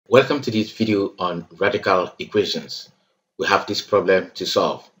Welcome to this video on radical equations. We have this problem to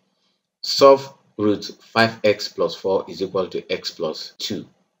solve. Solve root 5x plus 4 is equal to x plus 2.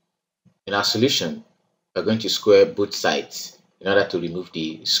 In our solution, we're going to square both sides in order to remove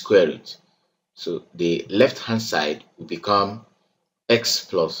the square root. So the left hand side will become x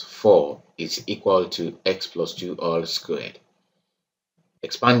plus 4 is equal to x plus 2 all squared.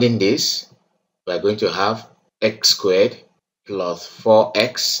 Expanding this, we're going to have x squared plus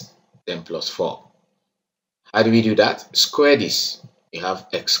 4x then plus 4. How do we do that? Square this, we have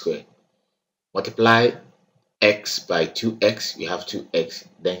x squared. Multiply x by 2x, we have 2x.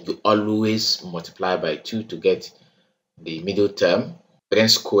 Then you always multiply by 2 to get the middle term. Then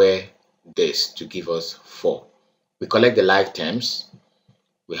square this to give us 4. We collect the like terms.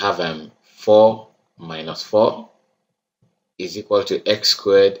 We have 4 minus 4 is equal to x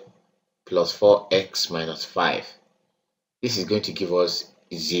squared plus 4x minus 5. This is going to give us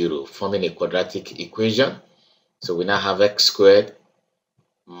 0, forming a quadratic equation. So we now have x squared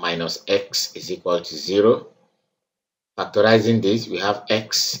minus x is equal to 0. Factorizing this, we have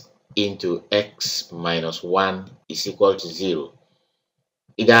x into x minus 1 is equal to 0.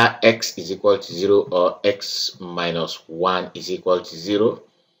 Either x is equal to 0 or x minus 1 is equal to 0.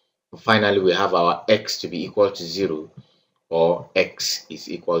 Finally, we have our x to be equal to 0 or x is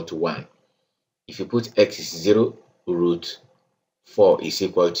equal to 1. If you put x is 0, root 4 is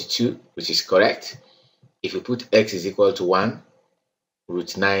equal to 2, which is correct. If you put x is equal to 1,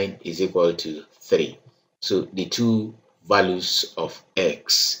 root 9 is equal to 3. So the two values of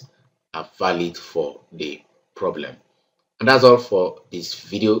x are valid for the problem. And that's all for this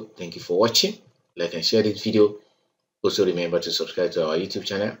video. Thank you for watching. Like and share this video. Also remember to subscribe to our YouTube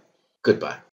channel. Goodbye.